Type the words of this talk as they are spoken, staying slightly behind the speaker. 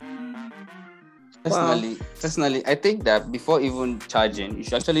Wow. Personally, I think that before even charging, you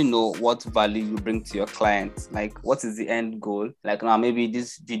should actually know what value you bring to your clients. Like, what is the end goal? Like, now maybe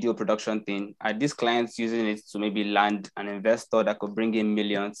this video production thing, are these clients using it to maybe land an investor that could bring in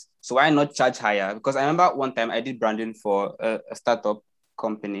millions? So why not charge higher? Because I remember one time I did branding for a startup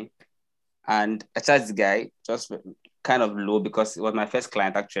company, and I charged the guy just kind of low because it was my first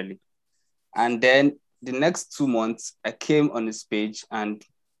client actually. And then the next 2 months, I came on his page and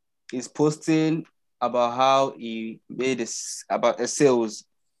he's posting about how he made this about a sales.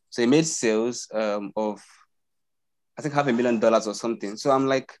 So he made sales of I think $500,000 or something. So I'm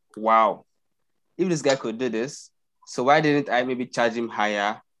like, wow, if this guy could do this, so why didn't I maybe charge him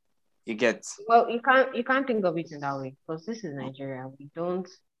higher? You get. Well, you can't think of it in that way because this is Nigeria. We don't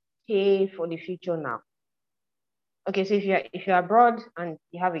pay for the future now. Okay, so if you're abroad and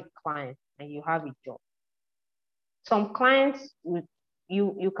you have a client and you have a job, some clients would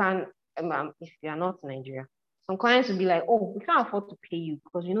you can if you are not in Nigeria, some clients will be like, oh, we can't afford to pay you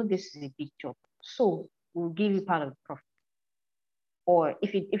because this is a big job, so we'll give you part of the profit. Or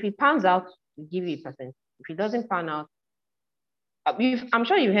if it pans out, we'll give you a percent. If it doesn't pan out, I'm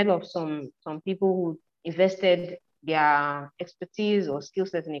sure you've heard of some people who invested their expertise or skill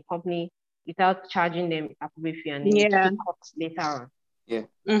set in a company without charging them appropriate fee and then Yeah. pay cuts later on. Yeah.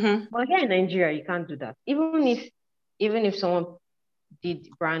 Mm-hmm. But here in Nigeria, you can't do that. Even if someone did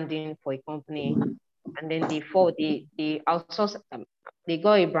branding for a company and then they outsource they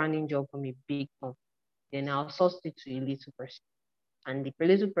got a branding job from a big company, then outsourced it to a little person. And the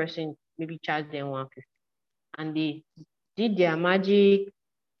little person maybe charged them 150. And they did their magic,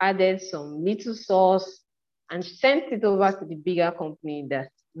 added some little sauce, and sent it over to the bigger company that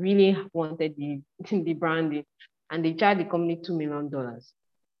really wanted the branding. And they charged the company $2 million. Will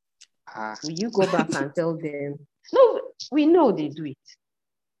you go back and tell them? No, we know they do it.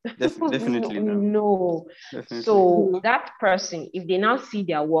 Definitely We no. know. Definitely. So that person, if they now see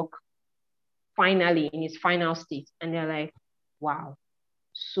their work finally in its final state, and they're like, wow,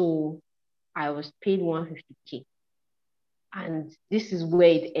 so I was paid 150K, and this is where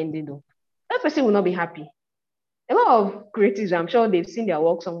it ended up. That person will not be happy. A lot of creatives, I'm sure they've seen their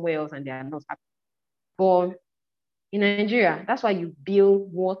work somewhere else and they are not happy. But in Nigeria, that's why you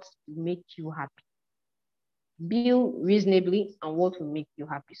build what will make you happy. Build reasonably and what will make you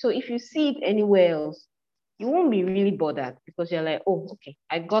happy. So if you see it anywhere else, you won't be really bothered because you're like, oh, okay,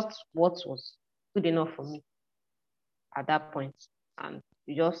 I got what was good enough for me at that point. And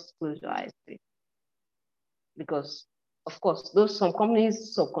you just close your eyes to it. Because of course, some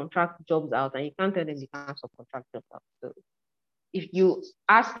companies subcontract jobs out and you can't tell them they can't subcontract jobs out. So if you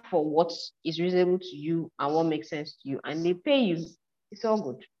ask for what is reasonable to you and what makes sense to you and they pay you, it's all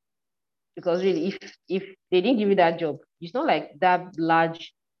good. Because really, if they didn't give you that job, it's not like that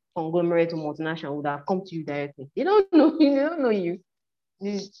large conglomerate or multinational would have come to you directly. They don't know you. They don't know you.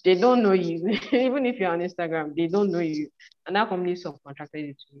 They don't know you. Even if you're on Instagram, they don't know you. And that company subcontracted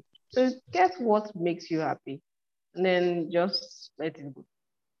it to you. So guess what makes you happy? And then just let it go.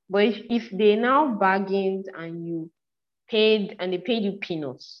 But if they now bargained and they paid you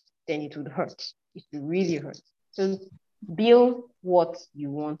peanuts, then it would hurt. It would really hurt. So bill what you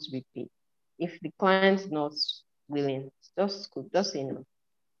want to be paid. If the client's not willing, just say no.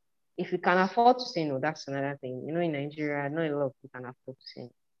 If you can afford to say no, that's another thing. In Nigeria, not a lot of people can afford to say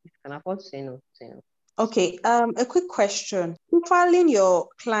no. If you can afford to say no, say no. Okay. A quick question. Profiling your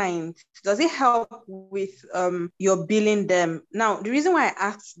clients, does it help with your billing them? Now, the reason why I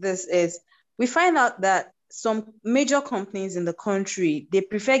asked this is we find out that some major companies in the country, they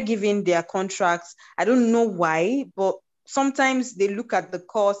prefer giving their contracts. I don't know why, but sometimes they look at the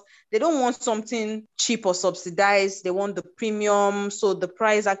cost. They don't want something cheap or subsidized. They want the premium. So the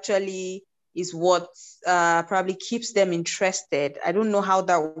price actually is what probably keeps them interested. I don't know how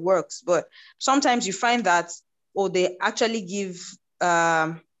that works, but sometimes you find that, they actually give,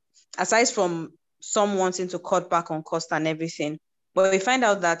 aside from some wanting to cut back on cost and everything, but we find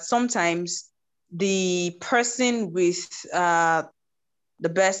out that sometimes the person with the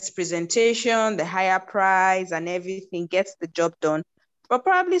best presentation, the higher price and everything gets the job done. But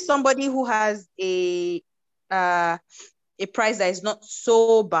probably somebody who has a price that is not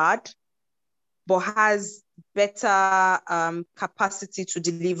so bad, but has better capacity to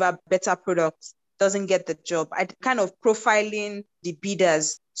deliver better products, doesn't get the job. I kind of profiling the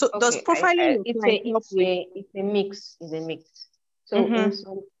bidders. So does profiling your client help with? It's a mix. It's a mix. So in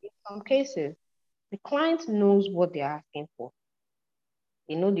some cases, the client knows what they're asking for.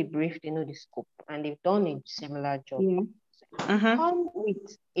 They know the brief, they know the scope, and they've done a similar job. Yeah. Come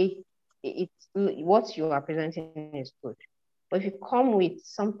with what you are presenting is good. But if you come with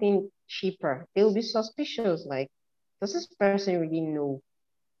something cheaper, they'll be suspicious. Like, does this person really know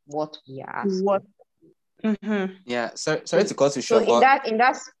what we are asking? What? Mm-hmm. Yeah, sorry to cut you So short,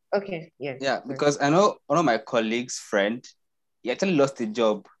 but okay, yeah. yeah, Sorry. because I know one of my colleagues' friend, he actually lost a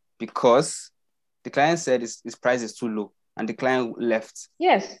job because the client said his price is too low, and the client left.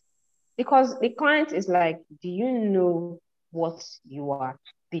 Yes, because the client is like, do you know what you are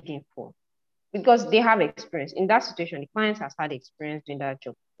bidding for? Because they have experience. In that situation, the client has had experience doing that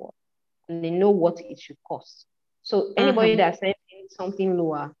job before, and they know what it should cost. So anybody Mm-hmm. that's sending something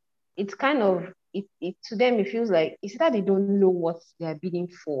lower, it's kind of it to them it feels like it's that they don't know what they are bidding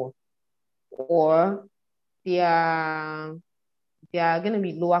for, or they are gonna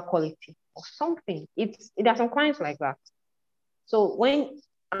be lower quality or something. There are some clients like that. So when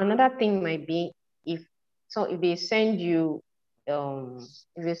another thing might be if if they send you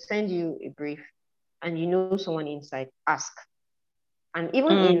a brief and you know someone inside, ask. And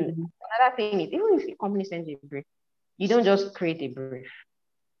even in Mm. another thing is even if a company sends you a brief, you don't just create a brief.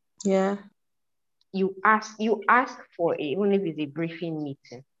 Yeah. You ask for even if it's a briefing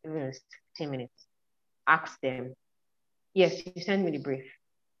meeting, even if it's 10 minutes, ask them, yes, you send me the brief.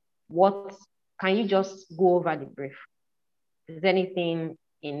 What can you just go over the brief? Is there anything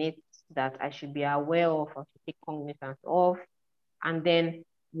in it that I should be aware of or to take cognizance of? And then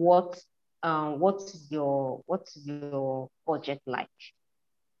what's your budget like?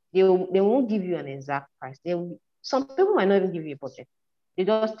 They won't give you an exact price. Some people might not even give you a budget. They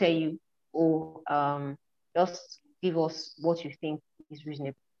just tell you, oh, just give us what you think is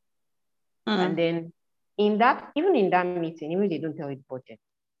reasonable. And then even in that meeting, even if they don't tell you the budget,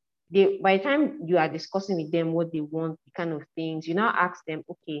 by the time you are discussing with them what they want, the kind of things, you now ask them,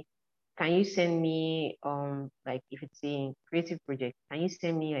 okay, can you send me like if it's a creative project, can you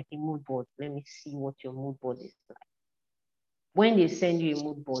send me like a mood board? Let me see what your mood board is like. When they send you a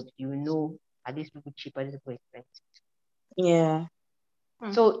mood board, you know, are these people cheap, are these people expensive? Yeah.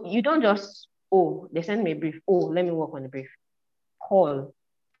 So you don't just, oh, they send me a brief, oh, let me work on the brief. Call,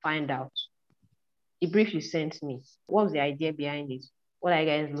 find out. The brief you sent me, what was the idea behind it? What are you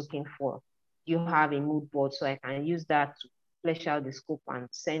guys looking for? You have a mood board, so I can use that to flesh out the scope and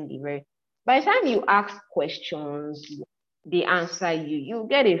send the very. By the time you ask questions, they answer you, you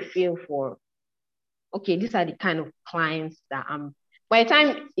get a feel for, okay, these are the kind of clients that I'm. By the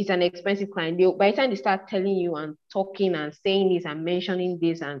time it's an expensive client, by the time they start telling you and talking and saying this and mentioning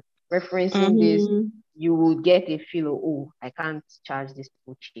this and referencing this, Mm-hmm. you will get a feel of, oh, I can't charge this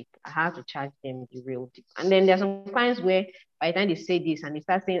people cheap. I have to charge them the real deal. And then there's some clients where by the time they say this and they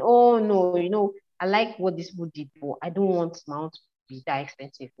start saying, oh no, I like what this people did, but I don't want my own to be that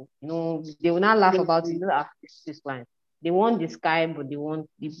expensive. They will not laugh about it. This client. They want the sky, but they want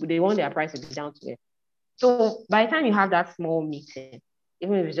their price to be down to it. So by the time you have that small meeting,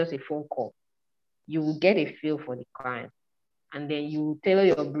 even if it's just a phone call, you will get a feel for the client. And then you tailor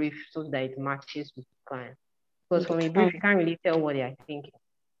your brief so that it matches with the client. Because from a brief, you can't really tell what they are thinking.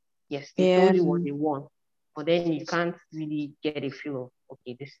 Yes, they Yeah. told you what they want, but then you can't really get a feel of,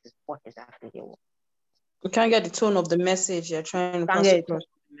 okay, this is what exactly they want. You can't get the tone of the message you're trying to Can't pass get across.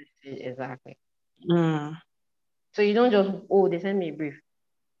 a message exactly. Mm. So you don't just, oh, they send me a brief,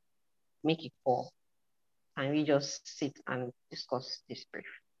 make a call. And we just sit and discuss this brief.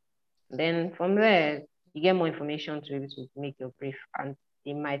 Then from there, you get more information to be able to make your brief, and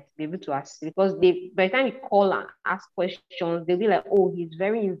they might be able to ask because by the time you call and ask questions, they'll be like, oh, he's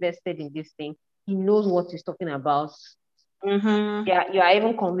very invested in this thing. He knows what he's talking about. Mm-hmm. Yeah, you are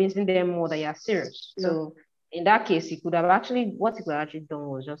even convincing them more that you're serious. Yeah. So in that case, he could have actually done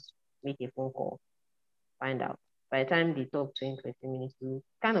was just make a phone call, find out. By the time they talk to him 20 minutes, you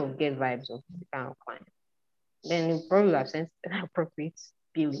kind of get vibes of the kind of client. Then you probably have sent an appropriate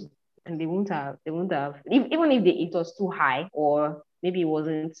billing, and they won't have even if it was too high or maybe it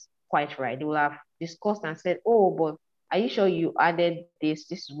wasn't quite right, they will have discussed and said, oh, but are you sure you added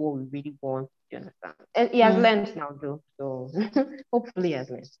this is what we really want? Do you understand? And he has learned now though, so hopefully he has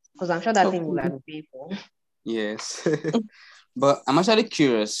learned, because I'm sure that thing will have been paid for. Yes. But I'm actually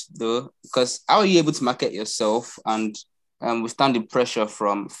curious though, because how are you able to market yourself and withstand the pressure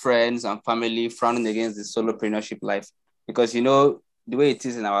from friends and family frowning against the solopreneurship life? Because the way it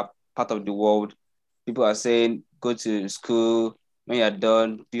is in our part of the world, people are saying go to school, when you're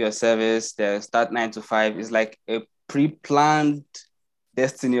done, do your service, then start 9 to 5. It's like a pre-planned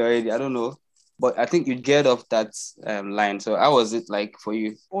destiny already. I don't know. But I think you get off that line. So how was it like for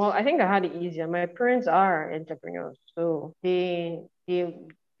you? Well, I think I had it easier. My parents are entrepreneurs, so the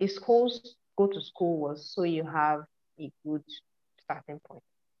schools go to school was so you have a good starting point.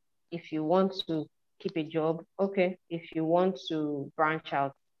 If you want to keep a job, okay. If you want to branch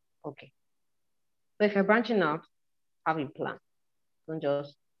out, Okay. But if you're branching out, have a plan. Don't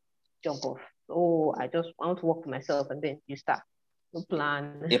just jump off. Oh, I want to work for myself, and then you start. No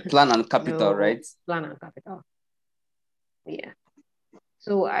plan. A plan and capital, No right? plan and capital. Yeah.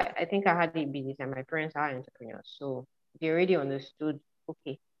 So I think I had a business and my parents are entrepreneurs. So they already understood,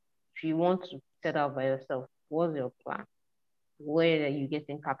 okay, if you want to set out by yourself, what's your plan? Where are you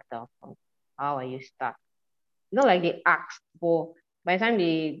getting capital from? How are you start? Not like they asked, but by the time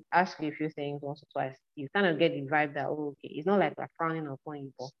they ask you a few things once or twice, you kind of get the vibe that, oh, okay, it's not like they're frowning upon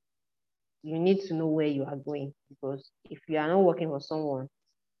you, but you need to know where you are going, because if you are not working for someone,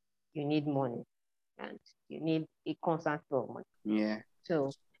 you need money and you need a constant flow of money. Yeah.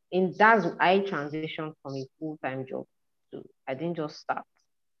 So in that, I transitioned from a full-time job to, I didn't just start.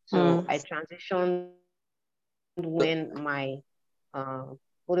 So I transitioned when my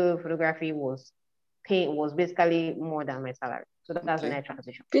photography was basically more than my salary. So that's when I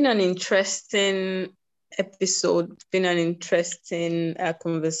transitioned. Been an interesting episode, been an interesting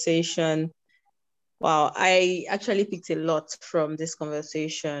conversation. Wow, I actually picked a lot from this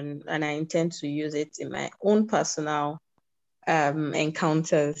conversation and I intend to use it in my own personal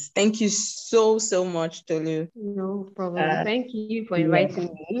encounters. Thank you so much, Tolu. No problem. Thank you for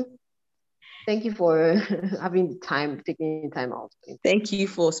inviting me. Thank you for having the time, taking the time out. Thank you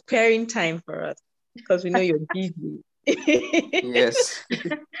for sparing time for us, because we know you're busy. Yes.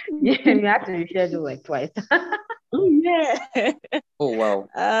 Yeah, we have to reschedule like twice. Oh, yeah. Oh, wow.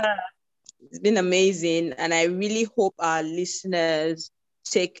 It's been amazing. And I really hope our listeners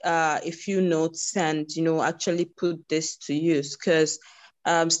take a few notes and, actually put this to use, because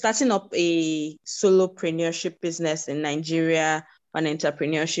starting up a solopreneurship business in Nigeria, an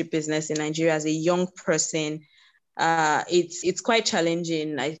entrepreneurship business in Nigeria as a young person, it's quite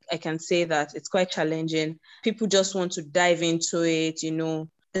challenging. I can say that it's quite challenging. People just want to dive into it,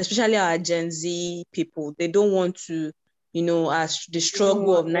 especially our Gen Z people. They don't want to, as the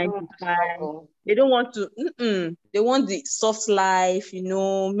struggle of 9 to 5. They don't want to, they want the soft life,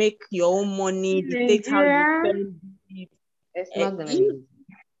 make your own money, dictate how you spend it. It's not gonna be.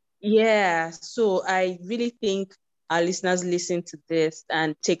 Yeah, so I really think our listeners listen to this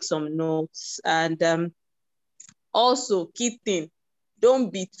and take some notes. And also, key thing,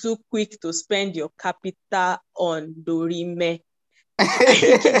 don't be too quick to spend your capital on Dorime.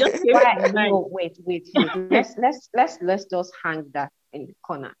 Why? No, wait. Let's just hang that in the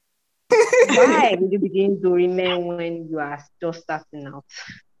corner. Why would you begin Dorime when you are just starting out?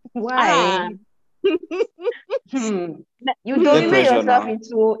 Why? You Dorime yourself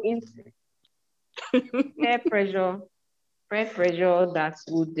into peer pressure that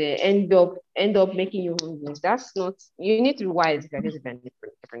would end up making you hungry. That's not. You need to be wise if you're going to be an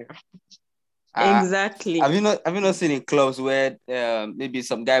entrepreneur. Exactly. Have you not seen in clubs where maybe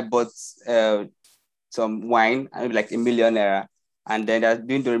some guy bought some wine, maybe like $1 million, and then they're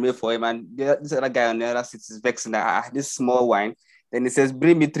doing the remake for him, and this other guy on the other seat is vexing that this small wine. Then he says,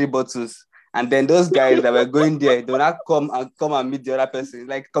 "Bring me 3 bottles." And then those guys that were going there, do not come and meet the other person.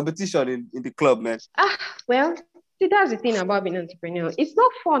 Like competition in the club, man. Well, see, that's the thing about being an entrepreneur. It's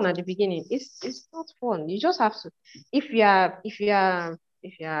not fun at the beginning. It's not fun. You just have to. If you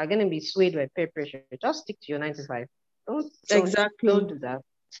are gonna be swayed by peer pressure, just stick to your 9 to 5. Don't do that.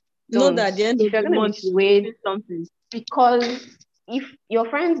 Know that at the end of the month, swayed something, because if your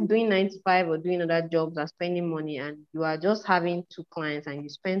friends doing 9 to 5 or doing other jobs are spending money, and you are just having 2 clients and you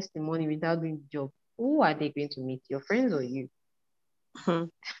spend the money without doing the job, who are they going to meet? Your friends or you?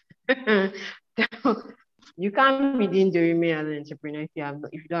 You can't be doing Dorime as an entrepreneur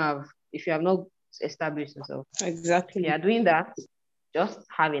if you have not established yourself. Exactly. If you are doing that, just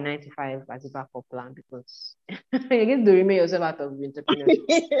have a 9 to 5 as a backup plan, because you get Dorime yourself out of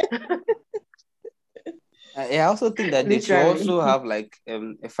entrepreneurship. I also think that they should also have like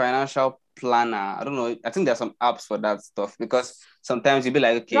a financial planner. I don't know. I think there's some apps for that stuff, because sometimes you'll be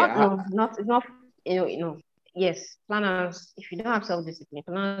like, okay, it's not. Yes, planners. If you don't have self-discipline,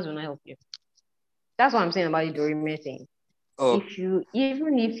 planners will not help you. That's what I'm saying about the Dorime thing. Oh.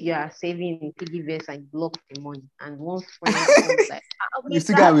 Even if you are saving in piggy vest and block the money, and one friend comes like, you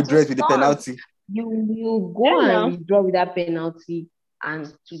still gotta withdraw it with the penalty. You go and withdraw with that penalty and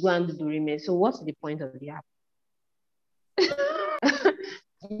to go and do Dorime. So what's the point of the app?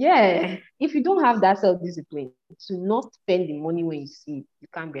 Yeah, if you don't have that self-discipline to not spend the money when you see it, you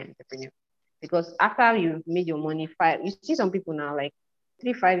can't be an entrepreneur. Because after you've made your money, you see some people now like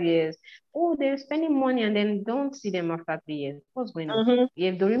 3-5 years, they're spending money, and then don't see them after 3 years. What's going on?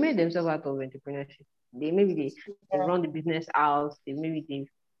 If they remade themselves out of entrepreneurship, they run the business out, they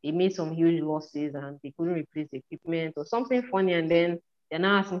made some huge losses and they couldn't replace the equipment or something funny, and then They're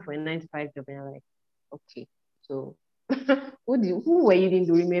now asking for a 9 to 5 job, and you're like, okay, so who were you doing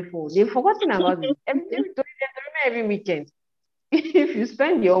Dorime for? They've forgotten about it. Every weekend. If you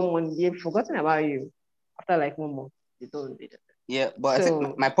spend your money, they've forgotten about you. After like 1 month, they don't do that. Yeah, but I think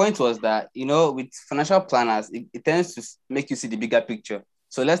So my point was that, with financial planners, it tends to make you see the bigger picture.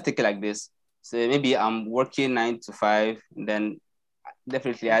 So let's take it like this. So maybe I'm working 9 to 5, and then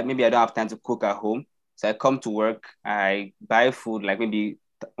definitely maybe I don't have time to cook at home. So I come to work, I buy food like maybe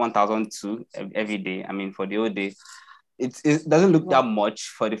 1,002 every day. I mean, for the whole day. It doesn't look that much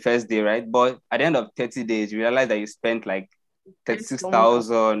for the first day, right? But at the end of 30 days, you realize that you spent like long term.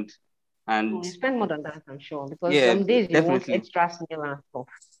 36,000, and You spend more than that, I'm sure, because yeah, some days you want definitely. extra snail and stuff.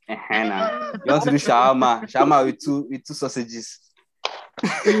 Nah. You want to do shawarma with two sausages.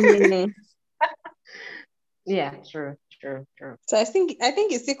 Really? Yeah, true. So I think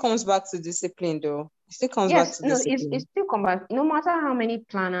it still comes back to discipline, though. It still comes back Yes, to no, discipline. it's still come back. No matter how many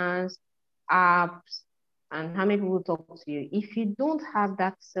planners, apps, and how many people talk to you, if you don't have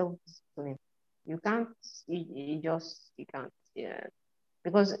that self-discipline, you can't. You can't. Yeah,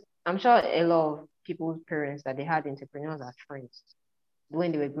 because I'm sure a lot of people's parents that they had entrepreneurs as friends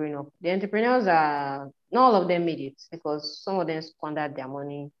when they were growing up. The entrepreneurs are not all of them made it because some of them squandered their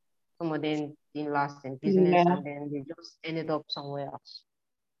money, some of them didn't last in business, Yeah. and then they just ended up somewhere else.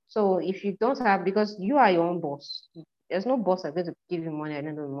 So if you don't have, because you are your own boss, there's no boss that's going to give you money at the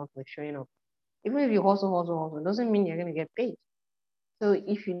end of the month for showing up. Even if you hustle, doesn't mean you're going to get paid. So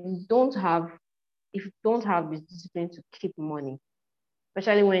if you don't have this discipline to keep money,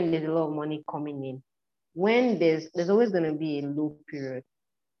 especially when there's a lot of money coming in, when there's always going to be a low period,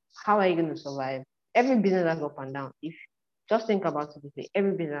 how are you going to survive? Every business has up and down. If just think about it this way,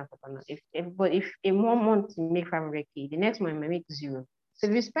 every business has up and down. But if in 1 month you make 500K, the next month you might make zero. So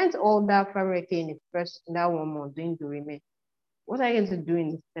if you spent all that 500K in that 1 month doing the remaining, what are you going to do in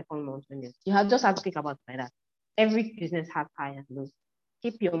the second month? Just have to think about it like that. Every business has high and low.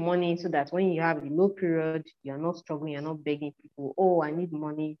 Keep your money so that when you have the low period, you're not struggling, you're not begging people, oh, I need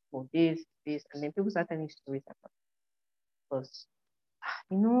money for this, and then people start telling stories about it. Because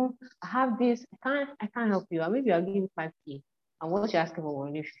I have this, I can't help you. Or maybe I'll give you 5K. And what you're asking for will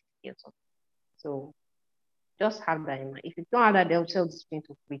only 50K or something. So just have that in mind. If you don't have that self-discipline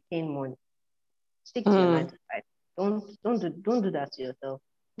to retain money, stick to your 9 to 5. Don't do that to yourself.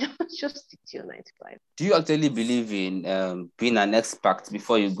 Just stick to your 9 to 5. Do you actually believe in being an expert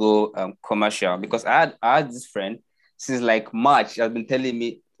before you go commercial? Because I had this friend since like March has been telling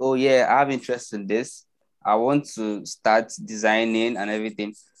me, oh yeah, I have interest in this. I want to start designing and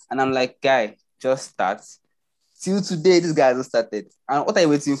everything. And I'm like, guy, just start. Till today, this guy hasn't started. And what are you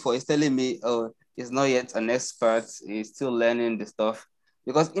waiting for? He's telling me, oh, he's not yet an expert. He's still learning the stuff.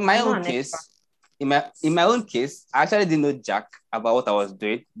 Because in my I'm own not an expert. case, in my own case, I actually didn't know jack about what I was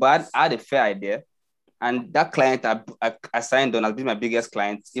doing, but I had a fair idea. And that client I signed on has been my biggest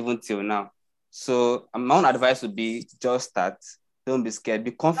client even till now. So my own advice would be just start. Don't be scared. Be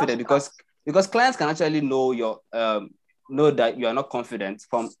confident because clients can actually know that you are not confident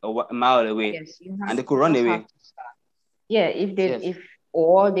from a mile away, Yes, and they could you run just have away. to start. Yeah, Yes,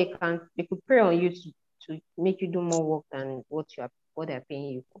 or they could pray on you to make you do more work than what they're paying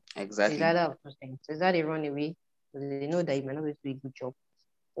you for. So it's exactly. either of those things. So it's either they run away because they know that you might not be able to do a good job,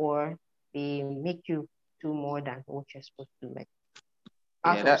 or they make you do more than what you're supposed to do, like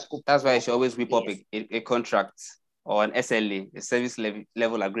Yeah, out of scope that's why you work. should always whip up Yeah. a contract or an SLA, a service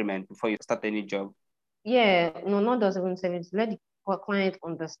level agreement before you start any job. Yeah, no, not just even service. Let the client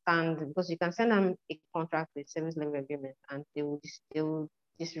understand, because you can send them a contract with service level agreement and they will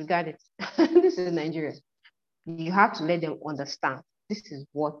disregard it. This is Nigeria. You have to let them understand this is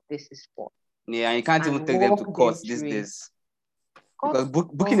what this is for Yeah, and you can't even and take them to walk them court these through it. days Court, because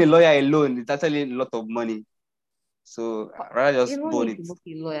booking a oh, lawyer alone is actually a lot of money. So court. I'd rather just Even bone if it. you book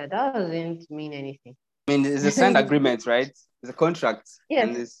a lawyer, that doesn't mean anything. I mean, it's a signed agreement, right? It's a contract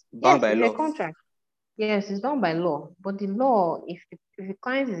and Yes, it's bound yes, by it's a law. contract. Yes, it's done by law. But the law, if the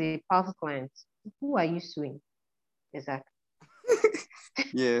client is a powerful client, who are you suing? Exactly.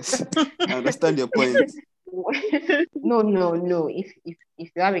 Yes, I understand your point. No. If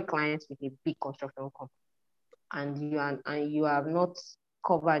you have a client with a big construction company and you have not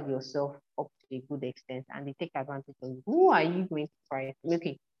covered yourself up to a good extent and they take advantage of you, who are you going to price?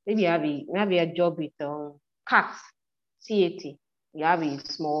 Okay, maybe you have a job with CAT, CAT. You have a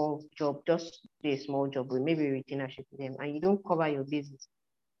small job, just do a small job with maybe a retainership with them, and you don't cover your business,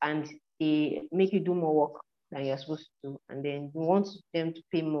 and they make you do more work than you're supposed to do, and then you want them to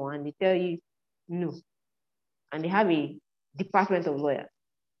pay more, and they tell you no, and they have a department of lawyers.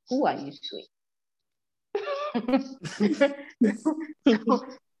 Who are you suing? So,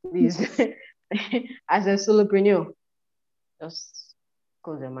 please, as a solopreneur, just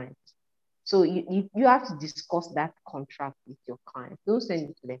close your mind. So you have to discuss that contract with your client. Don't send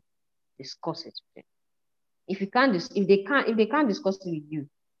it to them. Discuss it with them. If they can't discuss it with you,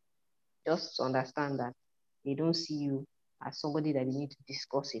 just understand that they don't see you as somebody that they need to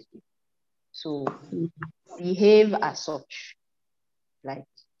discuss it with. So behave as such. Like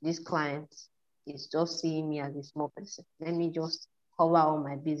this client is just seeing me as a small person. Let me just cover all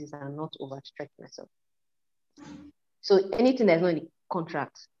my bases and not overstretch myself. So anything that's not in the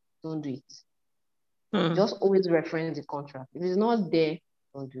contract, don't do it. Just always reference the contract. If it's not there,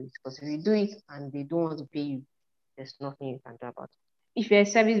 don't do it. Because if you do it and they don't want to pay you, there's nothing you can do about it. If you're a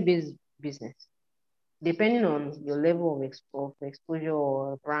service-based business, depending on your level of exposure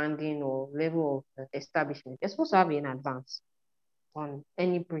or branding or level of establishment, you're supposed to have an advance on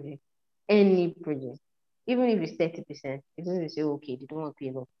any project. Even if it's 30%, even if you say, okay, they don't want to pay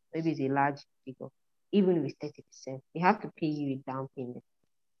enough, maybe it's a large figure, even if it's 30%, they have to pay you a down payment.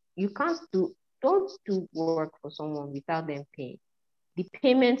 Don't do work for someone without them paying. The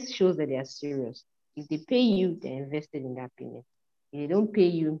payment shows that they are serious. If they pay you, they're invested in that payment. If they don't pay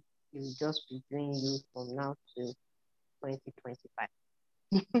you, they will just be doing you from now to 2025.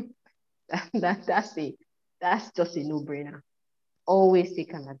 That's just a no-brainer. Always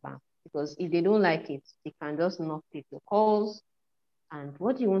take an advance, because if they don't like it, they can just not take your calls. And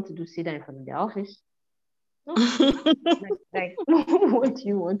what do you want to do? Sit down in front of their office? No. like what do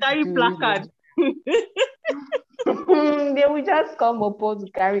you want Carry to do? placard. They will just come Mopo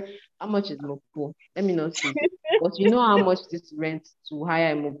to carry. How much is Mopo? Let me not see. But you know how much this rent to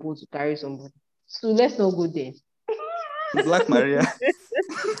hire a Mopo to carry somebody. So let's not go there. Black Maria.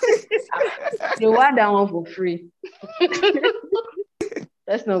 They want that one for free.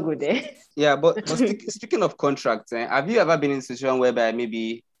 Let's not go there. Yeah, but speaking of contracts, have you ever been in a situation whereby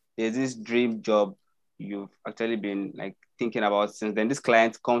maybe there's this dream job you've actually been like thinking about since then? This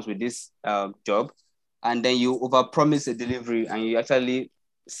client comes with this job, and then you overpromise a delivery, and you actually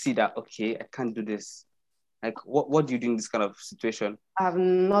see that, okay, I can't do this. Like, what do you do in this kind of situation? I've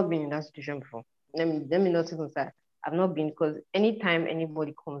not been in that situation before. Let me not even say I've not been, because anytime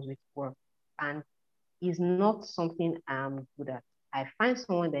anybody comes with work and is not something I'm good at, I find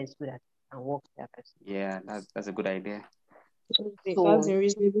someone that is good at it and work with that person. Yeah, that's a good idea. That's a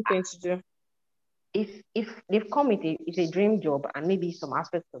reasonable thing to do. If they've come with it's a dream job, and maybe some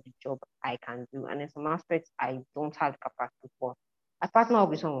aspects of the job I can do, and then some aspects I don't have capacity for, I partner up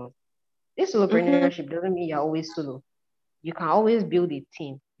with someone. This solopreneurship doesn't mean you're always solo. You can always build a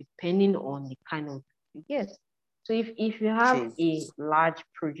team depending on the kind of, yes. So if you have a large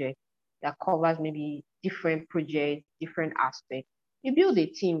project that covers maybe different projects, different aspects, you build a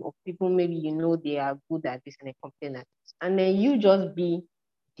team of people, maybe you know they are good at this and they complain at this. And then you just be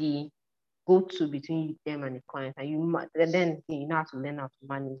the go-to between them and the client. And then you have to learn how to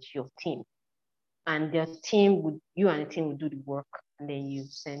manage your team. And you and the team would do the work, and then you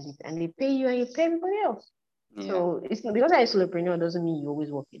send it, and they pay you and you pay everybody else. Yeah. So it's not, because I'm a solopreneur doesn't mean you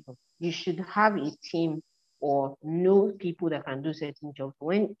always work alone. You should have a team or know people that can do certain jobs.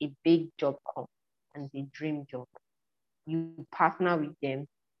 When a big job comes and it's a dream job, you partner with them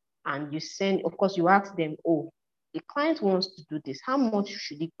and you send, of course, you ask them, oh, the client wants to do this. How much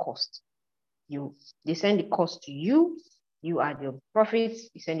should it cost? They send the cost to you, you add your profits,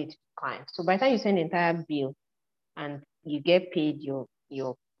 you send it to the client. So by the time you send the entire bill and you get paid, your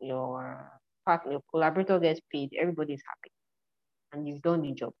partner, your collaborator gets paid, everybody's happy, and you've done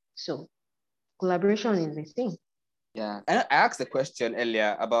the job. So collaboration is the thing. Yeah. I asked a question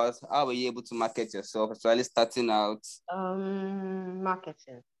earlier about how were you able to market yourself, especially starting out?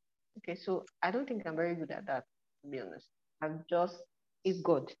 Marketing. Okay, so I don't think I'm very good at that, to be honest. It's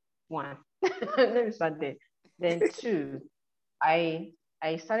good. One. Let me start there. Then two, I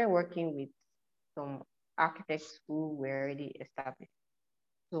started working with some architects who were already established.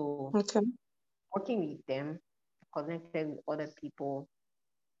 So working with them, connected with other people.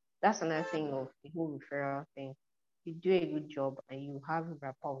 That's another thing of the whole referral thing. You do a good job and you have a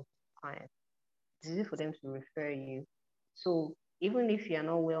rapport with clients, it's easy for them to refer you. So even if you're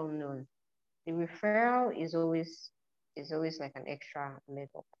not well known, the referral is always like an extra leg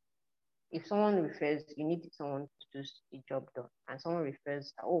up. If someone refers, you need someone to do a job done, and someone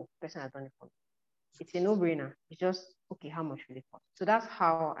refers, oh, person has done it for me. It's a no-brainer. It's just, okay, how much will it cost? So that's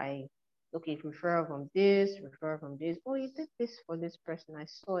how referral from this. Oh, you did this for this person. I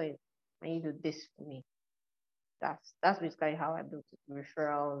saw it. And you do this for me. That's basically how I built it.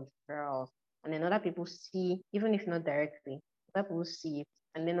 Referrals. And then other people see, even if not directly, other people see it.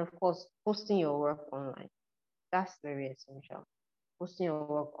 And then, of course, posting your work online. That's very essential. Posting your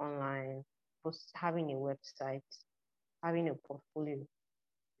work online, having a website, having a portfolio.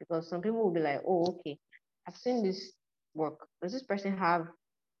 Because some people will be like, oh, okay, I've seen this work. Does this person have,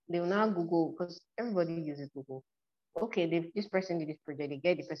 they will now Google, because everybody uses Google. Okay, this person did this project, they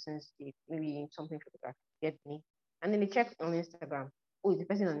get the person's, maybe something photograph, get me. And then they check on Instagram. Oh, is the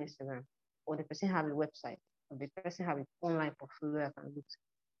person on Instagram? Or the person have a website? Or the person have an online portfolio I can look.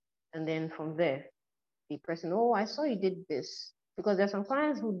 And then from there, the person, oh, I saw you did this. Because there's some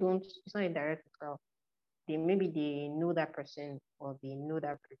clients who don't, it's not a direct referral. Maybe they know that person or they know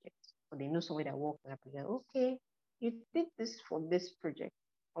that project or they know somebody that works on that project. Okay, you did this for this project.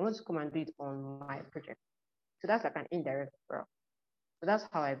 I want to come and do it on my project. So that's like an indirect referral. So that's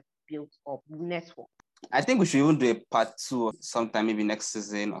how I built up network. I think we should even do a part 2 sometime, maybe next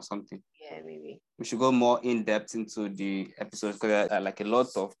season or something. Yeah, maybe. We should go more in depth into the episodes because there are like a lot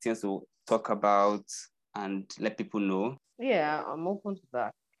of things to talk about and let people know. Yeah, I'm open to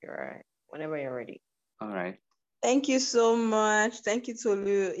that. You're right. Whenever you're ready. All right. Thank you so much. Thank you,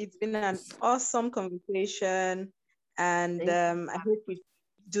 Tolu. It's been an awesome conversation. And I hope we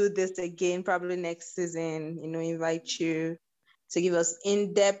do this again, probably next season, invite you to give us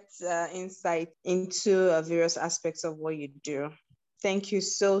in-depth insight into various aspects of what you do. Thank you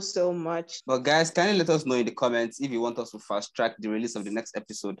so, so much. But guys, kindly let us know in the comments if you want us to fast track the release of the next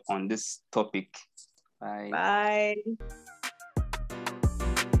episode on this topic. Bye. Bye.